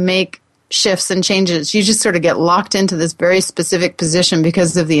hard to make shifts and changes. You just sort of get locked into this very specific position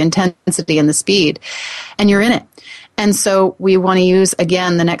because of the intensity and the speed, and you're in it. And so we want to use,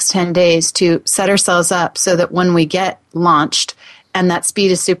 again, the next 10 days to set ourselves up so that when we get launched and that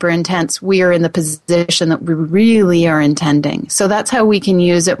speed is super intense, we are in the position that we really are intending. So that's how we can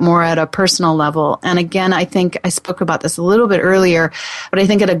use it more at a personal level. And again, I think I spoke about this a little bit earlier, but I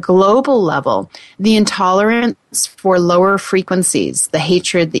think at a global level, the intolerance for lower frequencies, the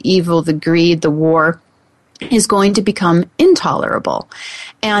hatred, the evil, the greed, the war, is going to become intolerable.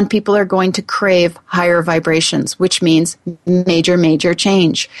 And people are going to crave higher vibrations, which means major, major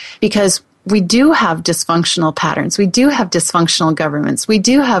change. Because we do have dysfunctional patterns. We do have dysfunctional governments. We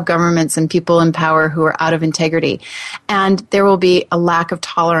do have governments and people in power who are out of integrity. And there will be a lack of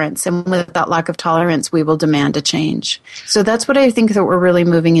tolerance. And with that lack of tolerance, we will demand a change. So that's what I think that we're really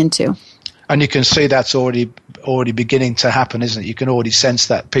moving into. And you can see that's already beginning to happen, isn't it? You can already sense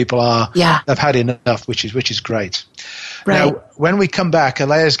that people have had enough, which is great. Right. Now, when we come back,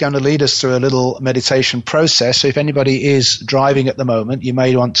 Alea is going to lead us through a little meditation process. So if anybody is driving at the moment, you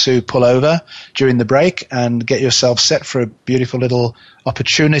may want to pull over during the break and get yourself set for a beautiful little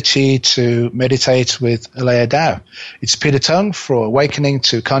opportunity to meditate with Alea Dow. It's Peter Tung for Awakening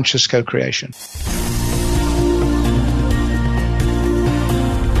to Conscious Co-Creation.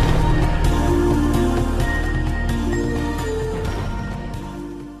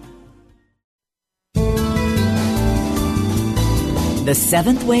 The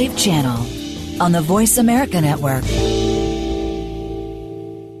Seventh Wave Channel on the Voice America Network.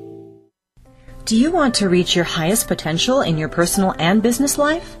 Do you want to reach your highest potential in your personal and business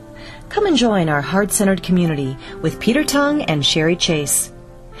life? Come and join our heart-centered community with Peter Tung and Sherry Chase.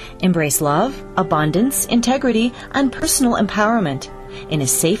 Embrace love, abundance, integrity, and personal empowerment in a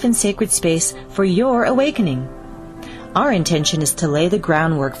safe and sacred space for your awakening. Our intention is to lay the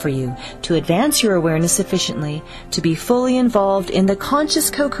groundwork for you to advance your awareness sufficiently to be fully involved in the conscious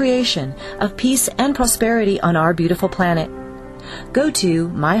co-creation of peace and prosperity on our beautiful planet. Go to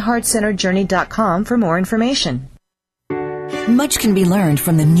myheartcenteredjourney.com for more information. Much can be learned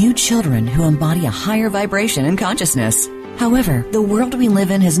from the new children who embody a higher vibration and consciousness. However, the world we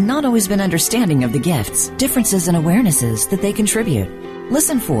live in has not always been understanding of the gifts, differences, and awarenesses that they contribute.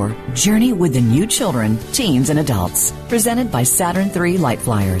 Listen for Journey with the New Children, Teens and Adults, presented by Saturn III Light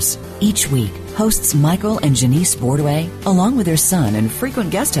Flyers. Each week, hosts Michael and Janice Bordway, along with their son and frequent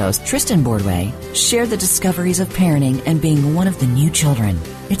guest host Tristan Bordway, share the discoveries of parenting and being one of the new children.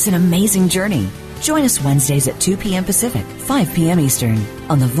 It's an amazing journey. Join us Wednesdays at 2 p.m. Pacific, 5 p.m. Eastern,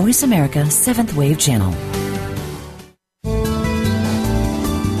 on the Voice America 7th Wave Channel.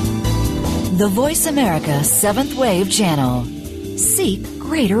 The Voice America 7th Wave Channel. Seek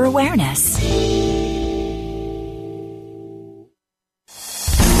greater awareness.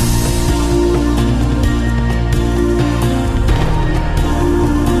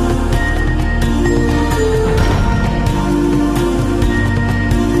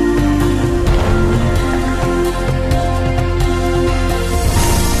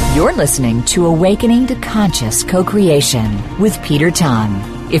 You're listening to Awakening to Conscious Co-Creation with Peter Tung.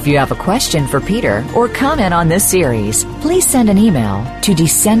 If you have a question for Peter or comment on this series, please send an email to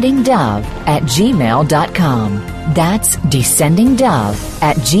descendingdove@gmail.com. That's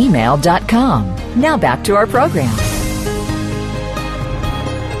descendingdove@gmail.com. Now back to our program.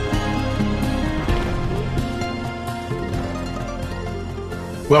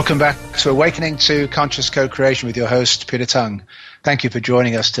 Welcome back to Awakening to Conscious Co-Creation with your host, Peter Tung. Thank you for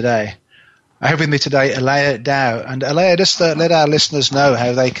joining us today. I have with me today Alea Dow. And Alea, just let our listeners know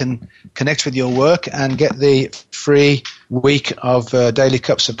how they can connect with your work and get the free week of Daily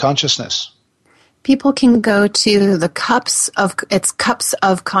Cups of Consciousness. People can go to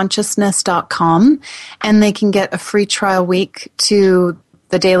cupsofconsciousness.com, and they can get a free trial week to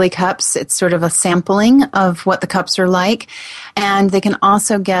the Daily Cups. It's sort of a sampling of what the cups are like. And they can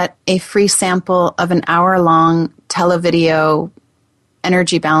also get a free sample of an hour-long televideo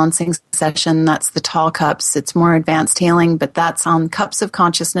energy balancing session. That's the tall cups. It's more advanced healing, but that's on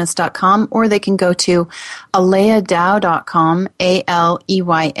cupsofconsciousness.com, or they can go to aleadao.com,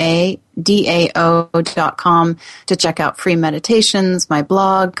 ALEYADAO.com, to check out free meditations, my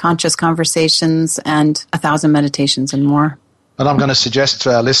blog, Conscious Conversations, and 1,000 meditations and more. And I'm going to suggest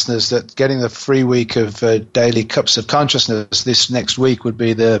to our listeners that getting the free week of Daily Cups of Consciousness this next week would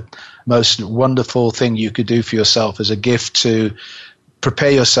be the most wonderful thing you could do for yourself as a gift to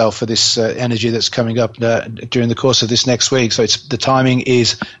prepare yourself for this energy that's coming up during the course of this next week. So the timing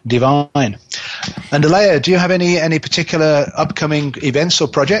is divine. And Alea, do you have any particular upcoming events or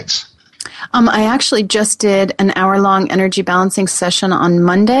projects? I actually just did an hour-long energy balancing session on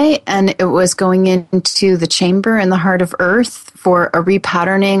Monday, and it was going into the chamber in the heart of Earth for a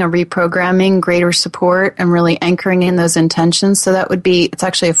repatterning, a reprogramming, greater support, and really anchoring in those intentions. So it's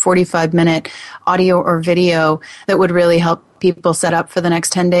actually a 45-minute audio or video that would really help people set up for the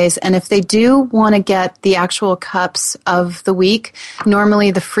next 10 days. And if they do want to get the actual cups of the week,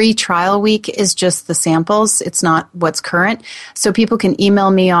 normally the free trial week is just the samples. It's not what's current. So people can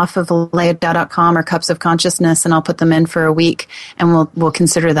email me off of alea.com or Cups of Consciousness, and I'll put them in for a week, and we'll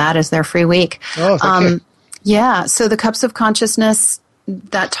consider that as their free week. Oh, thank you. Yeah. So the Cups of Consciousness,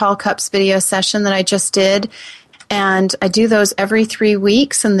 that Tall Cups video session that I just did, and I do those every 3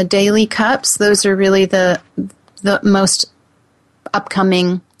 weeks, and the daily cups, those are really the most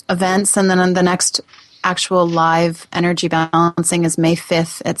upcoming events. And then on the next actual live energy balancing is May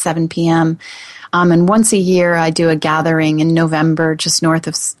 5th at 7 p.m. And once a year I do a gathering in November just north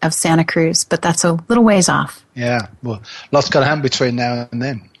of Santa Cruz, but that's a little ways off. Yeah, well, lots got to happen between now and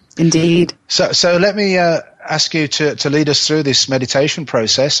then. Indeed. So let me ask you to lead us through this meditation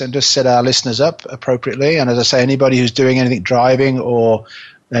process and just set our listeners up appropriately. And as I say, anybody who's doing anything, driving or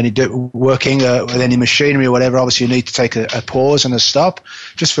working with any machinery or whatever, obviously you need to take a pause and a stop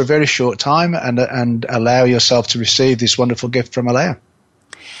just for a very short time and allow yourself to receive this wonderful gift from Alea.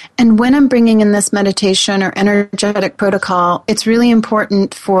 And when I'm bringing in this meditation or energetic protocol, it's really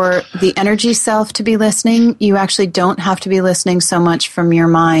important for the energy self to be listening. You actually don't have to be listening so much from your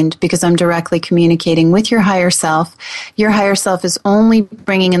mind, because I'm directly communicating with your higher self. Your higher self is only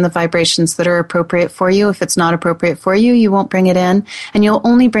bringing in the vibrations that are appropriate for you. If it's not appropriate for you, you won't bring it in. And you'll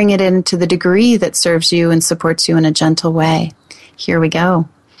only bring it in to the degree that serves you and supports you in a gentle way. Here we go.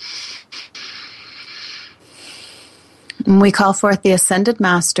 We call forth the Ascended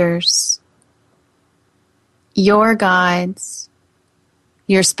Masters, your guides,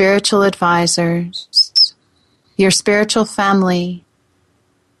 your spiritual advisors, your spiritual family,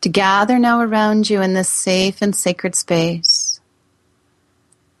 to gather now around you in this safe and sacred space.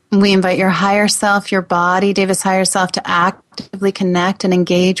 We invite your higher self, your body, David's higher self, to actively connect and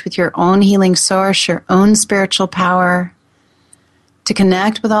engage with your own healing source, your own spiritual power, to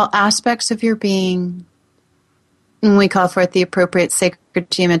connect with all aspects of your being. And we call forth the appropriate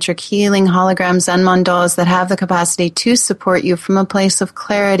sacred geometric healing holograms and mandalas that have the capacity to support you from a place of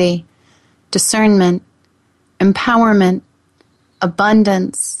clarity, discernment, empowerment,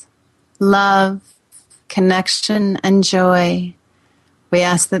 abundance, love, connection, and joy. We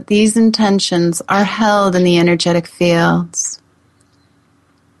ask that these intentions are held in the energetic fields.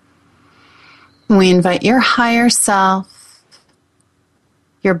 We invite your higher self,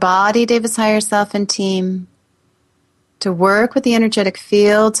 your body, David's higher self, and team to work with the energetic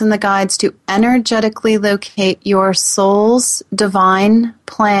fields and the guides to energetically locate your soul's divine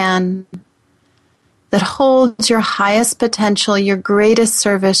plan that holds your highest potential, your greatest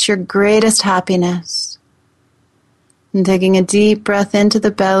service, your greatest happiness. And taking a deep breath into the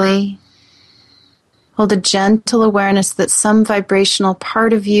belly, hold a gentle awareness that some vibrational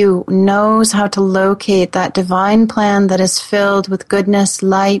part of you knows how to locate that divine plan that is filled with goodness,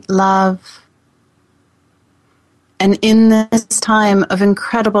 light, love. And in this time of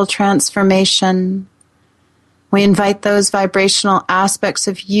incredible transformation, we invite those vibrational aspects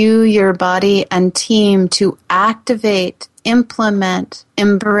of you, your body, and team to activate, implement,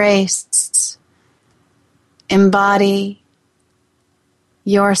 embrace, embody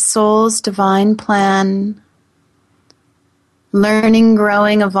your soul's divine plan, learning,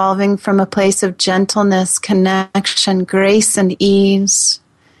 growing, evolving from a place of gentleness, connection, grace, and ease.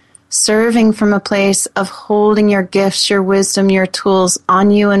 Serving from a place of holding your gifts, your wisdom, your tools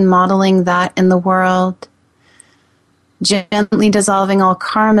on you and modeling that in the world. Gently dissolving all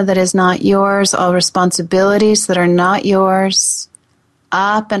karma that is not yours, all responsibilities that are not yours.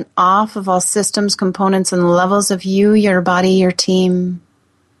 Up and off of all systems, components, and levels of you, your body, your team.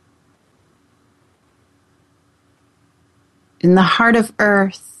 In the heart of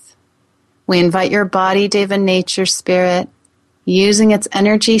earth, we invite your body, Deva Nature, Spirit, using its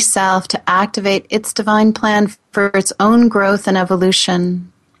energy self to activate its divine plan for its own growth and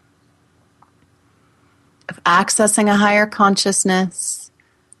evolution, of accessing a higher consciousness,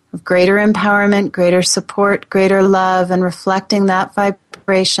 of greater empowerment, greater support, greater love, and reflecting that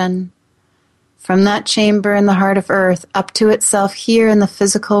vibration from that chamber in the heart of earth up to itself here in the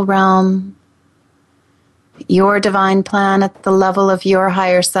physical realm. Your divine plan at the level of your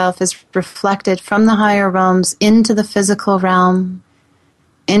higher self is reflected from the higher realms into the physical realm,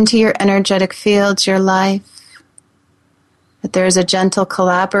 into your energetic fields, your life. That there is a gentle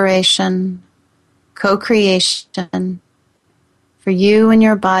collaboration, co-creation for you and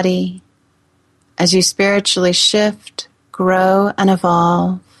your body as you spiritually shift, grow, and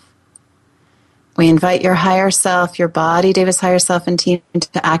evolve. We invite your higher self, your body, David's higher self, and team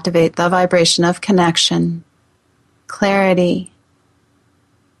to activate the vibration of connection, clarity,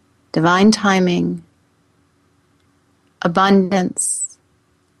 divine timing, abundance,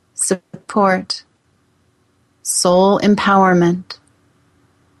 support, soul empowerment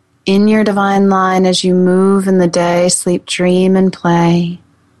in your divine line as you move in the day, sleep, dream, and play.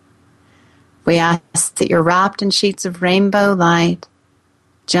 We ask that you're wrapped in sheets of rainbow light,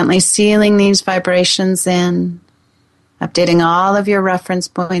 gently sealing these vibrations in, updating all of your reference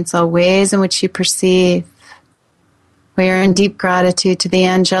points, all ways in which you perceive. We are in deep gratitude to the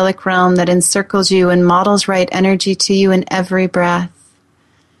angelic realm that encircles you and models right energy to you in every breath,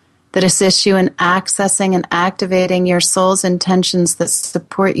 that assists you in accessing and activating your soul's intentions that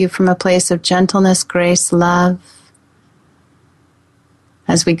support you from a place of gentleness, grace, love.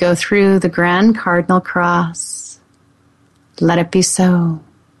 As we go through the Grand Cardinal Cross, let it be so.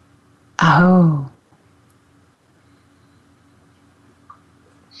 Aho.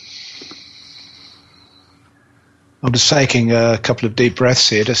 I'm just taking a couple of deep breaths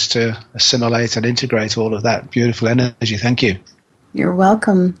here just to assimilate and integrate all of that beautiful energy. Thank you. You're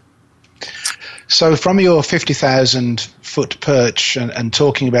welcome. So from your 50,000-foot perch and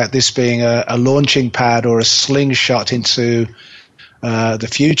talking about this being a launching pad or a slingshot into the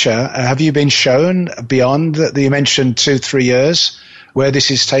future, have you been shown beyond you mentioned 2-3 years where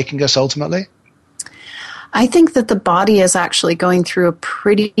this is taking us ultimately? I think that the body is actually going through a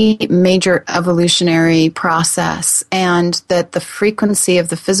pretty major evolutionary process, and that the frequency of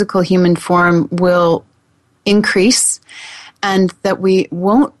the physical human form will increase, and that we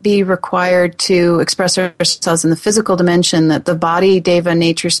won't be required to express ourselves in the physical dimension, that the body, deva,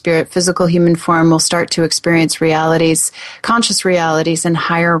 nature, spirit, physical human form will start to experience realities, conscious realities in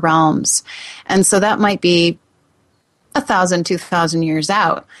higher realms. And so that might be 1,000, 2,000 years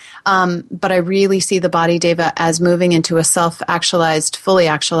out. But I really see the body deva as moving into a self-actualized, fully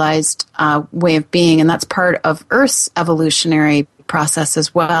actualized way of being, and that's part of Earth's evolutionary process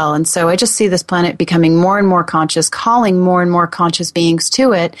as well. And so I just see this planet becoming more and more conscious, calling more and more conscious beings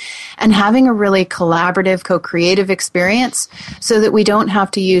to it, and having a really collaborative, co-creative experience so that we don't have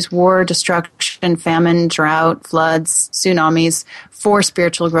to use war, destruction, famine, drought, floods, tsunamis for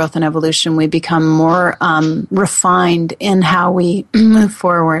spiritual growth and evolution. We become more refined in how we move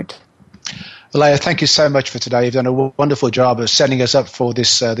forward. Alea, thank you so much for today. You've done a wonderful job of setting us up for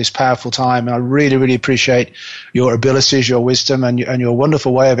this powerful time. And I really, really appreciate your abilities, your wisdom, and your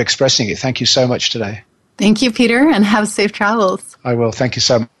wonderful way of expressing it. Thank you so much today. Thank you, Peter, and have safe travels. I will. Thank you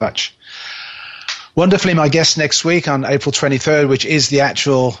so much. Wonderfully, my guests next week on April 23rd, which is the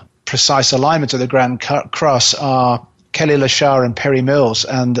actual precise alignment of the Grand Cross, are Kelly LaShar and Perry Mills.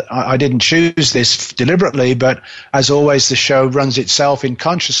 And I didn't choose this deliberately, but as always, the show runs itself in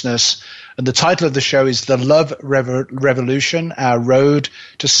consciousness. And the title of the show is The Love Revolution, Our Road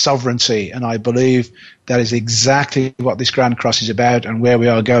to Sovereignty. And I believe that is exactly what this Grand Cross is about and where we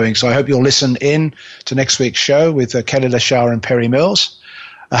are going. So I hope you'll listen in to next week's show with Kelly LaShar and Perry Mills.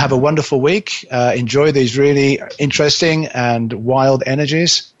 Have a wonderful week. Enjoy these really interesting and wild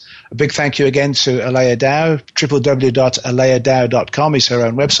energies. A big thank you again to Alea Dow. www.aleadow.com is her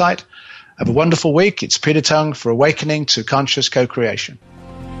own website. Have a wonderful week. It's Peter Tongue for Awakening to Conscious Co-Creation.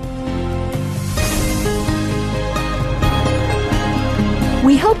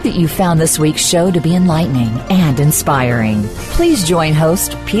 We hope that you found this week's show to be enlightening and inspiring. Please join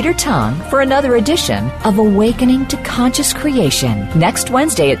host Peter Tongue for another edition of Awakening to Conscious Creation next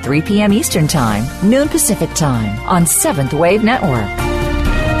Wednesday at 3 p.m. Eastern Time, noon Pacific Time on Seventh Wave Network.